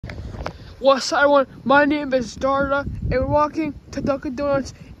What's up, everyone? My name is Darla, and we're walking to Dunkin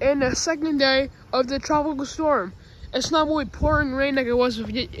Donuts in the second day of the tropical storm. It's not really pouring rain like it was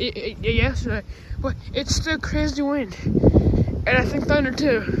yesterday, but it's still crazy wind, and I think thunder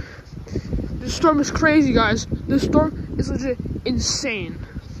too. The storm is crazy, guys. The storm is legit insane.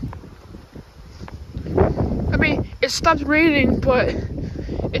 I mean, it stopped raining, but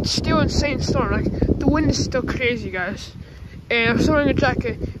it's still insane storm. Like, the wind is still crazy, guys. And I'm still wearing a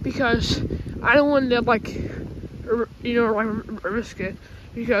jacket because I don't want to, risk it.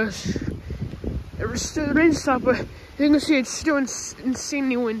 Because the rain stopped, but you can see it's still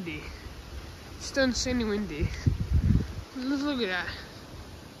insanely windy. It's still insanely windy. Look at that.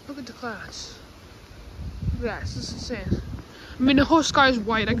 Look at the clouds. Look at that. This is insane. I mean, the whole sky is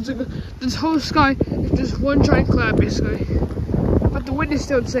white. Like, this whole sky is just one giant cloud, basically. But the wind is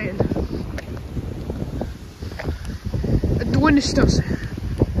still insane. The wind is still insane.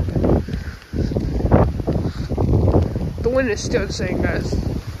 The wind is still insane, guys.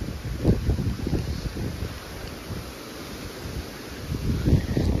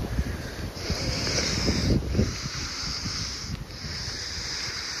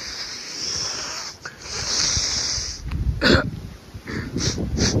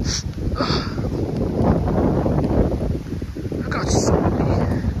 I got so windy.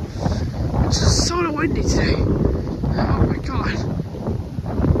 It's just so windy today. Oh my god.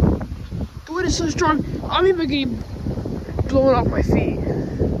 The wind is so strong, I'm even getting blown off my feet. I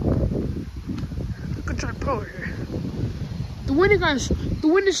could try to pull here. The wind, guys, the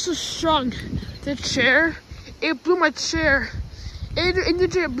wind is so strong. The chair, it blew my chair.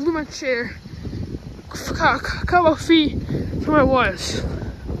 It blew my chair a couple of feet from where I was.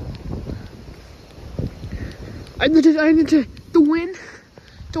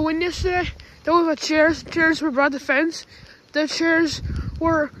 The wind yesterday, there was my chairs. Chairs were by the fence. The chairs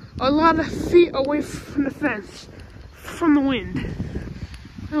were a lot of feet away from the fence, from the wind.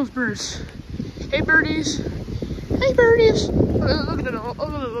 Those birds. Hey birdies. Hey birdies. Look at them,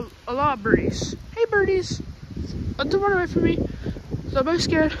 a lot of birdies. Hey birdies. Don't run away from me. So I'm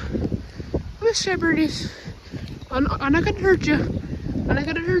scared. I'm scared, birdies. I'm not gonna hurt you. I'm not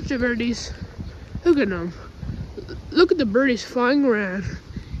gonna hurt you, birdies. Look at them. Look at the birdies flying around.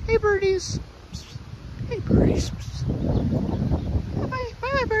 Hey birdies. Hey birdies. Bye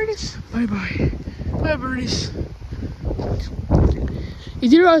bye birdies. Bye bye. Bye birdies. You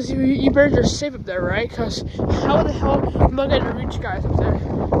do realize you birds are safe up there, right? Because how the hell am I gonna reach you guys up there?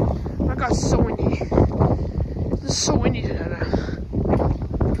 I got so windy. This is so windy today now.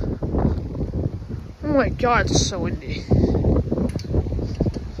 Oh my god, it's so windy.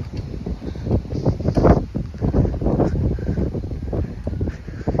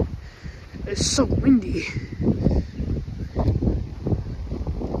 It's so windy.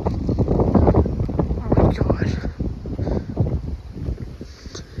 Oh my god.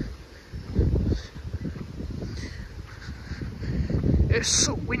 It's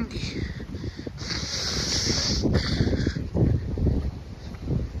so windy.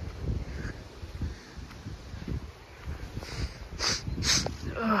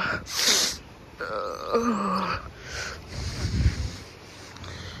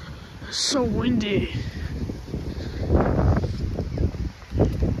 So windy.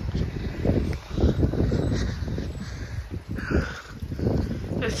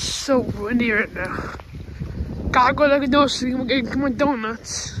 It's so windy right now. Gotta go to Dunkin Donuts so get more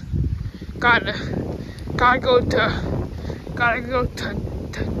donuts. Gotta go to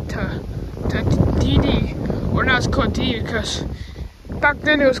DD, or now it's called DD because back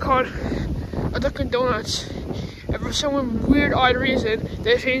then it was called a Dunkin Donuts. And for some weird odd reason,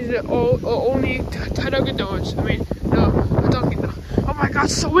 they changed it only to Dunkin Donuts. I mean, no, a Dunkin Donuts. Oh my god,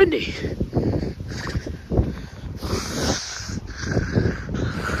 it's so windy.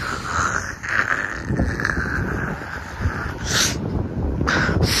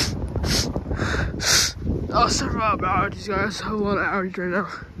 Oh, sorry about allergies, guys. I have a lot of allergies right now.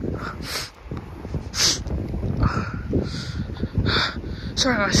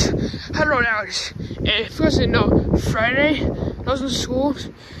 Sorry, guys. I had a lot of allergies. And if you guys didn't know, Friday, I was in school.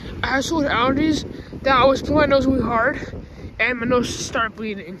 I had so much allergies that I was blowing my nose really hard, and my nose started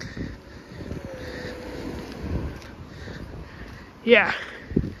bleeding. Yeah.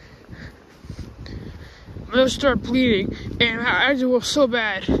 My nose started bleeding, and my allergies were so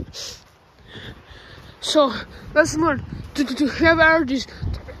bad. So, lesson learned, to have allergies,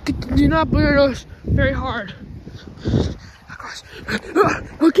 do not blow your nose very hard. I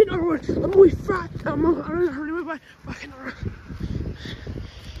can't run. I'm really fat. I'm really hurting my I can't run.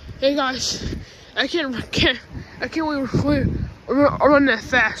 Hey guys, I can't really run that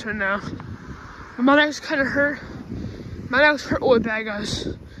fast right now. My legs kind of hurt. My legs hurt really bad, guys.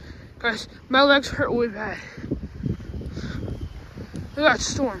 Guys, my legs hurt really bad. Look at that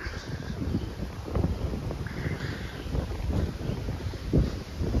storm.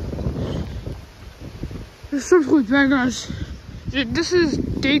 This storm's really bad, guys. This is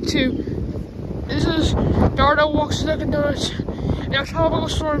day 2. This is Darla walks to Dunkin Donuts. Now tropical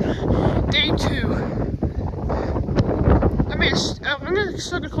storm, day 2. I mean, I'm gonna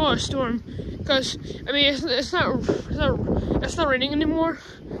start to call it a storm because I mean it's not raining anymore.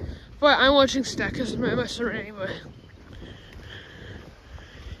 But I won't jinx that because it might start raining. But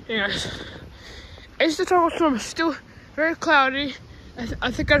anyways, it's the tropical storm. It's still very cloudy. I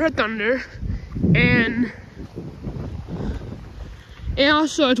think I heard thunder, and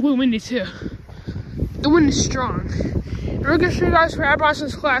also it's really windy too. The wind is strong. And we're gonna show you guys for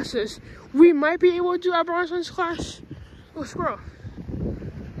Abronson's classes. We might be able to do Abronson's class. Oh, squirrel.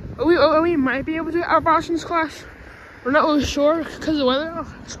 We might be able to do Abronson's class. We're not really sure because of the weather. Oh,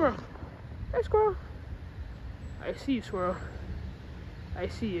 squirrel. Hey, squirrel. I see you, squirrel. I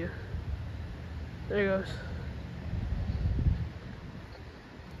see you. There he goes.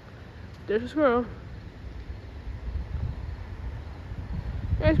 There's a squirrel.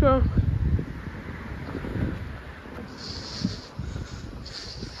 Hey, squirrel.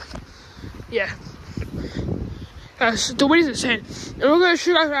 Yeah. Guys, the wind is insane. And we're going to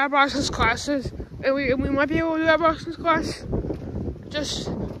shoot out Abronson's classes. And we might be able to do Abronson's class. Just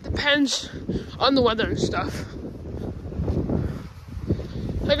depends on the weather and stuff.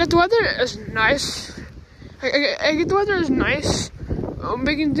 Like, if the weather is nice, if the weather is nice,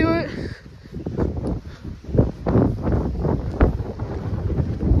 we can do it.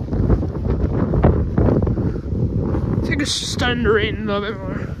 I think it's starting to rain a little bit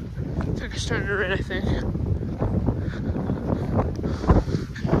more. I think it's starting to rain, I think.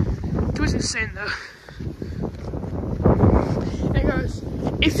 It was insane though. Hey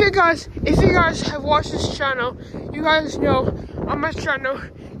guys, if you guys have watched this channel, you guys know on my channel,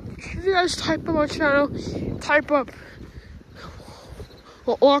 if you guys type up my channel, type up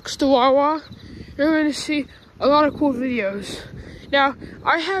walks to Wawa, you're going to see a lot of cool videos. Now,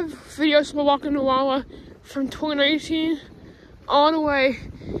 I have videos about walking to Wawa from 2019 all the way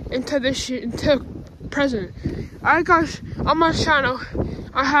into this year, into present. I guys, on my channel,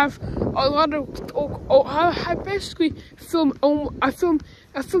 I have a lot of, I basically film, I film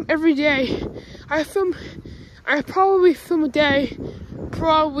every day. I probably film a day,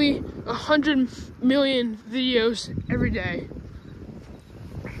 probably 100 million videos every day.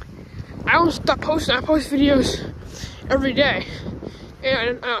 I don't stop posting. I post videos every day,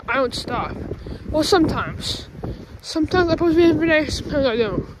 and I don't stop. Well, sometimes I post videos every day. Sometimes I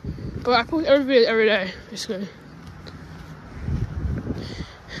don't, but I post every video every day. Basically,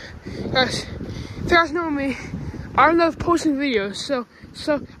 guys, if you guys know me, I love posting videos.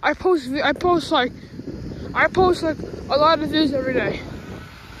 So I post like a lot of videos every day.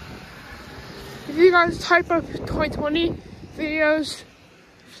 If you guys type up 2020 videos,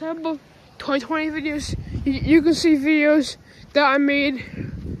 sample 2020 videos, you can see videos that I made.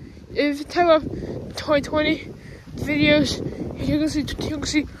 If you type up 2020 videos, you can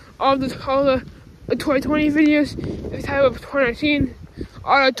see all the 2020 videos. If you type up 2019,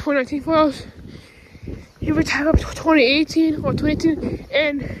 all the 2019 photos. If you type up 2018 or 2018,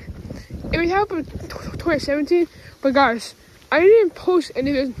 and if you type up 2017, but guys, I didn't post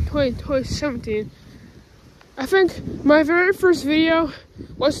any of this in 2017. I think my very first video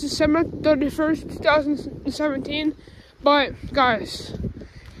was December 31st, 2017. But guys,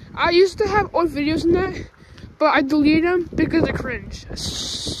 I used to have old videos in that, but I deleted them because I cringe.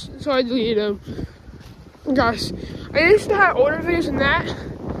 So I deleted them. Guys, I used to have older videos in that,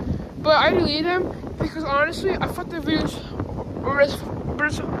 but I deleted them because honestly, I thought the videos were just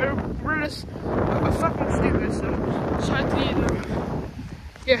fucking stupid. So I deleted them.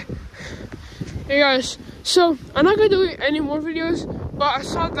 Yeah. Hey guys, so I'm not gonna do any more videos, but I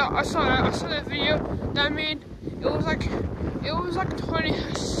saw that video that I made. It was like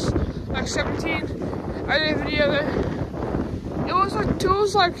 17. I did a video that it was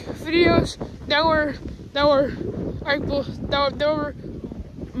like videos that were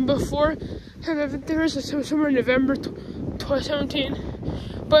before. There was somewhere in November 2017,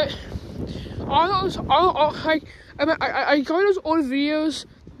 but I got those old videos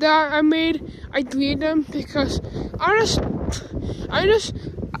that I made. I deleted them because I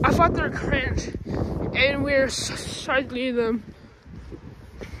thought they were cringe, and so I deleted them.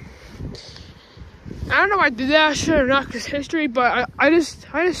 I don't know why I did that. I should have not, because history, but I just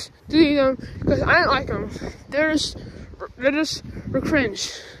deleted them because I didn't like them. They're just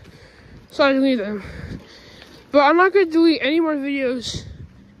cringe. so I deleted them. But I'm not gonna delete any more videos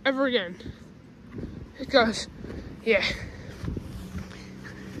ever again. Because, yeah.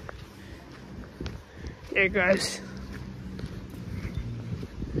 Hey guys.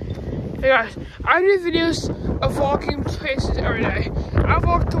 Hey guys, I do videos of walking places every day. I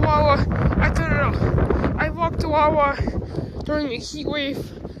walked to Wawa, I walked to Wawa during a heat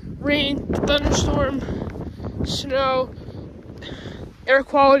wave, rain, thunderstorm, snow, air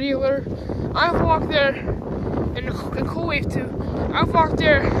quality alert. I've walked there in a cool wave too. I've walked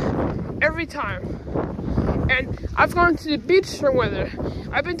there every time. And I've gone to the beach during weather.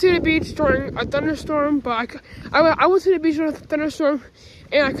 I've been to the beach during a thunderstorm, but I went to the beach during a thunderstorm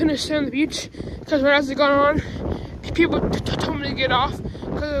and I couldn't stay on the beach because right as it got on, people told me to get off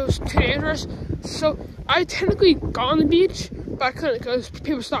because it was too dangerous. So I technically got on the beach, but I couldn't because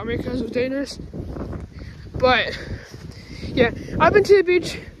people stopped me because it was dangerous. But yeah, I've been to the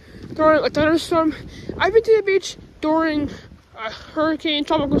beach during a thunderstorm. I've been to the beach during a hurricane,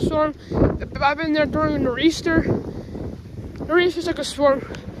 tropical storm. I've been there during a nor'easter. Nor'easter's like a storm,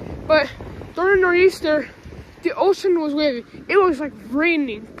 but during a nor'easter, the ocean was wavy. It was like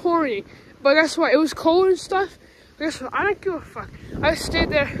raining, pouring. But guess what? It was cold and stuff. Guess what? I don't give a fuck. I stayed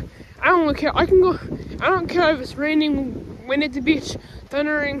there. I don't really care. I can go. I don't care if it's raining, wind at the beach,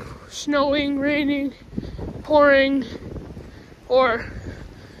 thundering, snowing, raining, pouring, or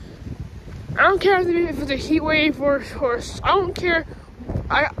I don't care if it's a heat wave or I don't care.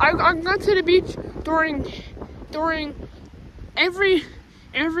 I got to the beach during every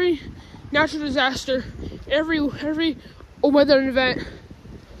natural disaster, every weather event.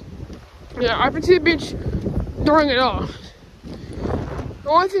 Yeah, I've been to the beach during it all. The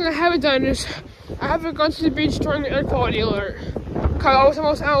only thing I haven't done is I haven't gone to the beach during the air quality alert. Cause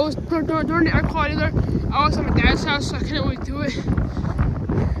I was during the air quality alert. I was at my dad's house, so I couldn't really do it.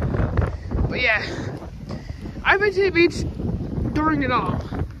 But yeah, I've been to the beach during it all.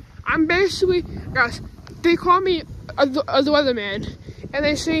 I'm basically, guys, they call me the weatherman, and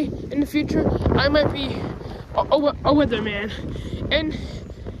they say in the future I might be a weatherman, and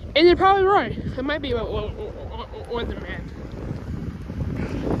they're probably right. I might be a weatherman.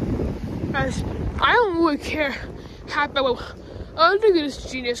 Guys, I don't really care how bad. Oh, look at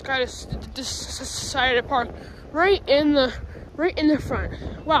this genius guy decided to park right in the front.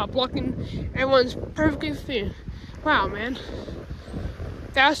 Wow, blocking everyone's perfectly thin. Wow, man.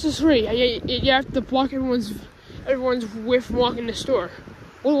 That's just right. You have to block everyone's way from walking the store.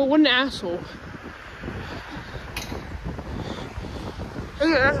 Well, what an asshole. Look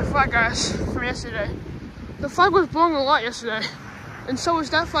at that flag, guys, from yesterday. The flag was blowing a lot yesterday, and so was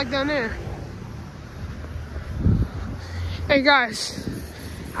that flag down there. Hey guys,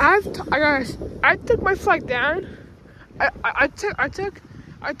 I took my flag down. I took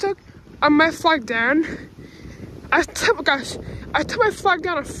my flag down. I took my flag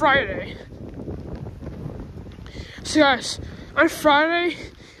down on Friday. So guys, on Friday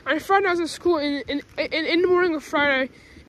I was at school in the morning of Friday.